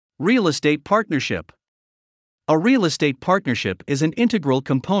Real estate partnership. A real estate partnership is an integral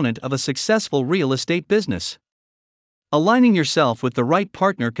component of a successful real estate business. Aligning yourself with the right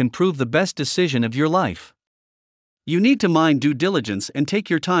partner can prove the best decision of your life. You need to mind due diligence and take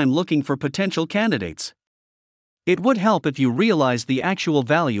your time looking for potential candidates. It would help if you realize the actual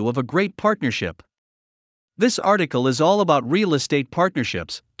value of a great partnership. This article is all about real estate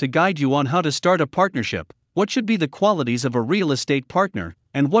partnerships, to guide you on how to start a partnership, what should be the qualities of a real estate partner,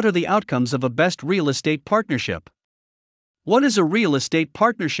 and what are the outcomes of a best real estate partnership. What is a real estate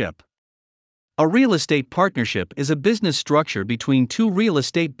partnership? A real estate partnership is a business structure between two real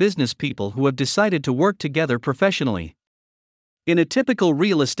estate business people who have decided to work together professionally. In a typical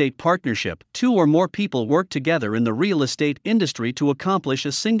real estate partnership, two or more people work together in the real estate industry to accomplish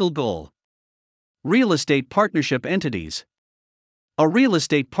a single goal. Real estate partnership entities. A real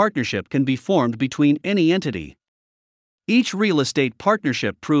estate partnership can be formed between any entity. Each real estate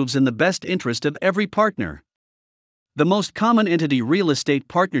partnership proves in the best interest of every partner. The most common entity real estate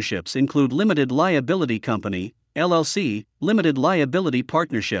partnerships include Limited Liability Company, LLC, Limited Liability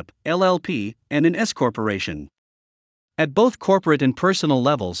Partnership, LLP, and an S corporation. At both corporate and personal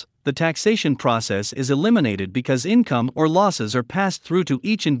levels, the taxation process is eliminated because income or losses are passed through to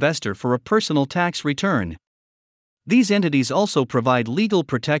each investor for a personal tax return. These entities also provide legal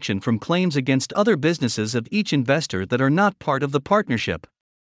protection from claims against other businesses of each investor that are not part of the partnership.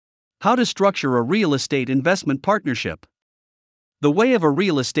 How to structure a real estate investment partnership. The way of a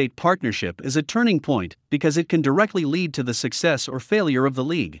real estate partnership is a turning point because it can directly lead to the success or failure of the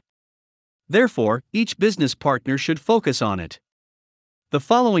league. Therefore, each business partner should focus on it. The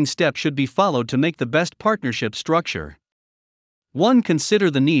following steps should be followed to make the best partnership structure. 1. Consider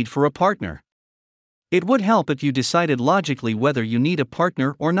the need for a partner. It would help if you decided logically whether you need a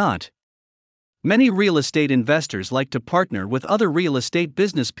partner or not. Many real estate investors like to partner with other real estate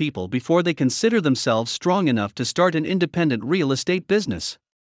business people before they consider themselves strong enough to start an independent real estate business.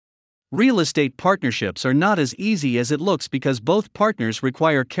 Real estate partnerships are not as easy as it looks because both partners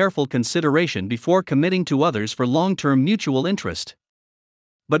require careful consideration before committing to others for long-term mutual interest.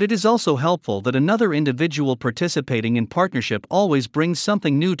 But it is also helpful that another individual participating in partnership always brings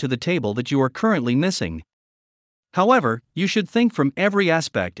something new to the table that you are currently missing. However, you should think from every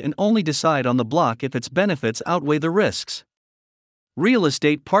aspect and only decide on the block if its benefits outweigh the risks. Real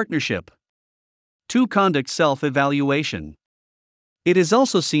estate partnership. 2. Conduct self-evaluation. It is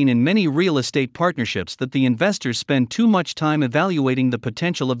also seen in many real estate partnerships that the investors spend too much time evaluating the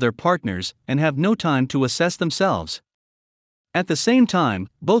potential of their partners and have no time to assess themselves. At the same time,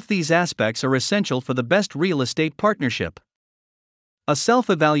 both these aspects are essential for the best real estate partnership. A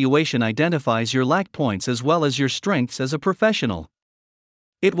self-evaluation identifies your lack points as well as your strengths as a professional.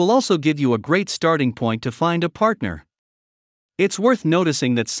 It will also give you a great starting point to find a partner. It's worth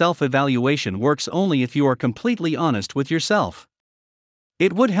noticing that self-evaluation works only if you are completely honest with yourself.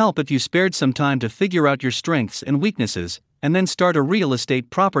 It would help if you spared some time to figure out your strengths and weaknesses, and then start a real estate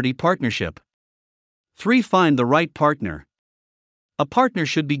property partnership. 3. Find the right partner. A partner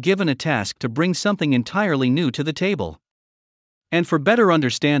should be given a task to bring something entirely new to the table. And for better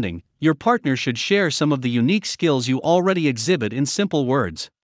understanding, your partner should share some of the unique skills you already exhibit in simple words.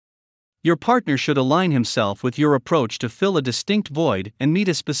 Your partner should align himself with your approach to fill a distinct void and meet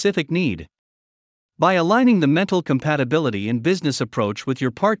a specific need. By aligning the mental compatibility and business approach with your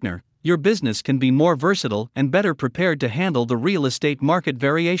partner, your business can be more versatile and better prepared to handle the real estate market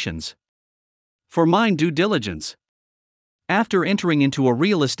variations. For mind due diligence. After entering into a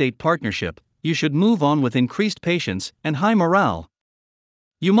real estate partnership, you should move on with increased patience and high morale.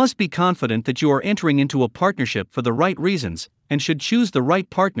 You must be confident that you are entering into a partnership for the right reasons, and should choose the right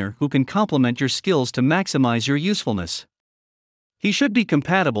partner who can complement your skills to maximize your usefulness. He should be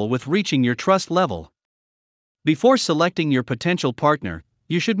compatible with reaching your trust level. Before selecting your potential partner,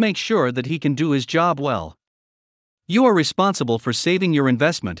 you should make sure that he can do his job well. You are responsible for saving your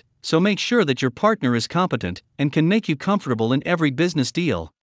investment, so make sure that your partner is competent and can make you comfortable in every business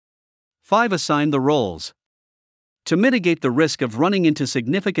deal. 5. Assign the roles. To mitigate the risk of running into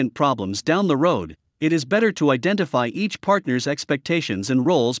significant problems down the road, it is better to identify each partner's expectations and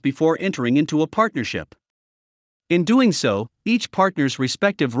roles before entering into a partnership. In doing so, each partner's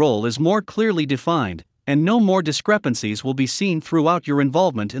respective role is more clearly defined, and no more discrepancies will be seen throughout your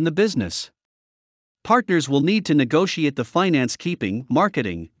involvement in the business. Partners will need to negotiate the finance keeping,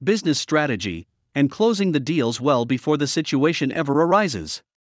 marketing, business strategy, and closing the deals well before the situation ever arises.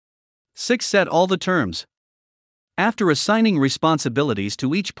 6. Set all the terms. After assigning responsibilities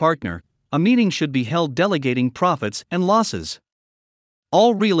to each partner, a meeting should be held delegating profits and losses.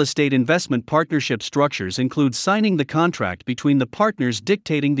 All real estate investment partnership structures include signing the contract between the partners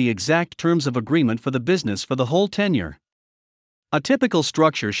dictating the exact terms of agreement for the business for the whole tenure. A typical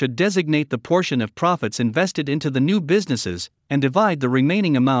structure should designate the portion of profits invested into the new businesses and divide the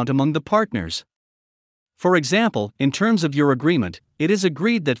remaining amount among the partners. For example, in terms of your agreement, it is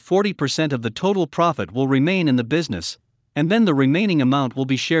agreed that 40% of the total profit will remain in the business, and then the remaining amount will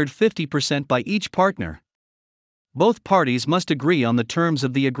be shared 50% by each partner. Both parties must agree on the terms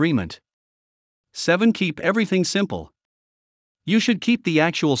of the agreement. 7. Keep everything simple. You should keep the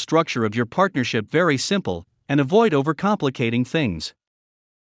actual structure of your partnership very simple and avoid overcomplicating things.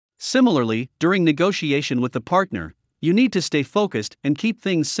 Similarly, during negotiation with the partner, you need to stay focused and keep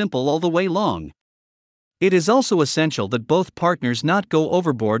things simple all the way long. It is also essential that both partners not go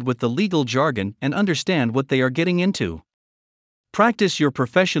overboard with the legal jargon and understand what they are getting into. Practice your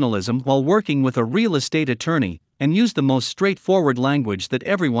professionalism while working with a real estate attorney and use the most straightforward language that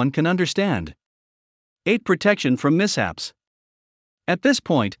everyone can understand. 8. Protection from mishaps. At this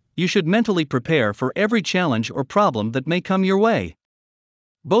point, you should mentally prepare for every challenge or problem that may come your way.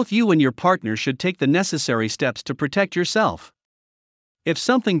 Both you and your partner should take the necessary steps to protect yourself. If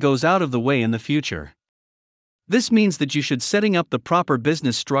something goes out of the way in the future, this means that you should setting up the proper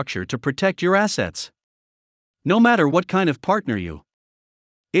business structure to protect your assets. No matter what kind of partner you.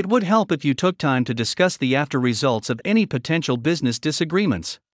 It would help if you took time to discuss the after results of any potential business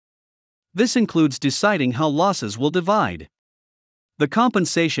disagreements. This includes deciding how losses will divide, the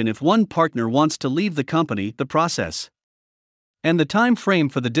compensation if one partner wants to leave the company, the process, and the time frame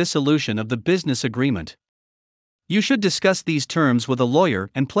for the dissolution of the business agreement. You should discuss these terms with a lawyer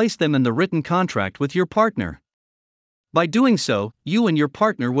and place them in the written contract with your partner. By doing so, you and your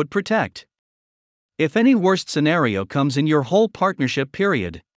partner would protect if any worst scenario comes in your whole partnership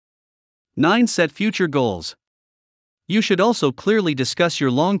period. 9. Set future goals. You should also clearly discuss your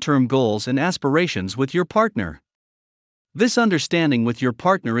long-term goals and aspirations with your partner. This understanding with your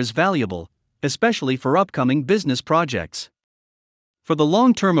partner is valuable, especially for upcoming business projects. For the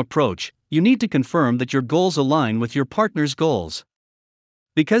long-term approach, you need to confirm that your goals align with your partner's goals.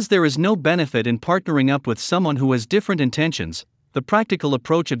 Because there is no benefit in partnering up with someone who has different intentions, the practical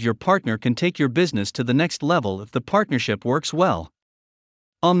approach of your partner can take your business to the next level if the partnership works well.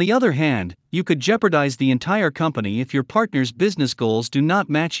 On the other hand, you could jeopardize the entire company if your partner's business goals do not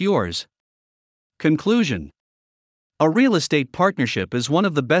match yours. Conclusion. A real estate partnership is one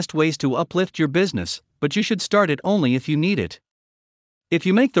of the best ways to uplift your business, but you should start it only if you need it. If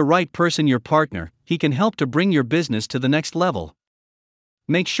you make the right person your partner, he can help to bring your business to the next level.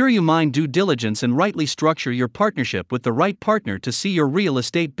 Make sure you mind due diligence and rightly structure your partnership with the right partner to see your real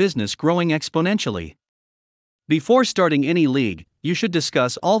estate business growing exponentially. Before starting any league, you should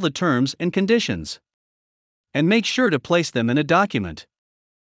discuss all the terms and conditions, and make sure to place them in a document.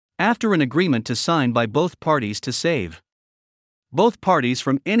 After an agreement to sign by both parties to save both parties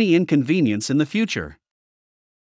from any inconvenience in the future.